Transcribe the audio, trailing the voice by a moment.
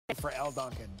for Elle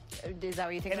Duncan. Is that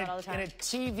what you think about all the time? In a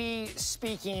TV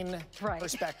speaking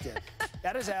perspective.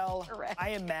 That is Elle. Correct. I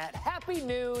am Matt. Happy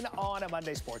noon on a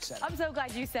Monday Sports Center. I'm so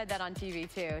glad you said that on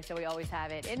TV too, so we always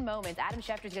have it. In moments, Adam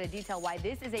Schefter is going to detail why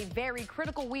this is a very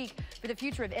critical week for the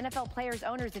future of NFL players,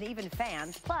 owners, and even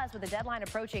fans. Plus, with the deadline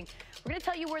approaching, we're going to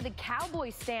tell you where the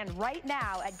Cowboys stand right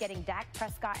now at getting Dak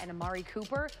Prescott and Amari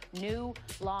Cooper new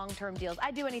long-term deals.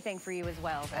 I'd do anything for you as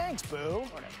well. Thanks, boo.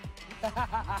 Sort of.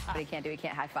 But he can't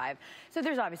high five. So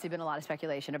there's obviously been a lot of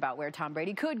speculation about where Tom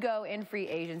Brady could go in free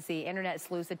agency. Internet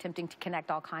sleuths attempting to connect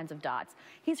all kinds of dots.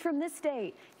 He's from this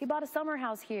state. He bought a summer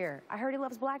house here. I heard he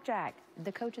loves blackjack.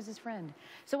 The coach is his friend.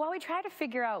 So while we try to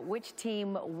figure out which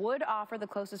team would offer the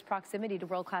closest proximity to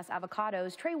world-class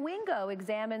avocados, Trey Wingo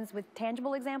examines with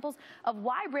tangible examples of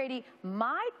why Brady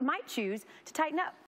might choose to tighten up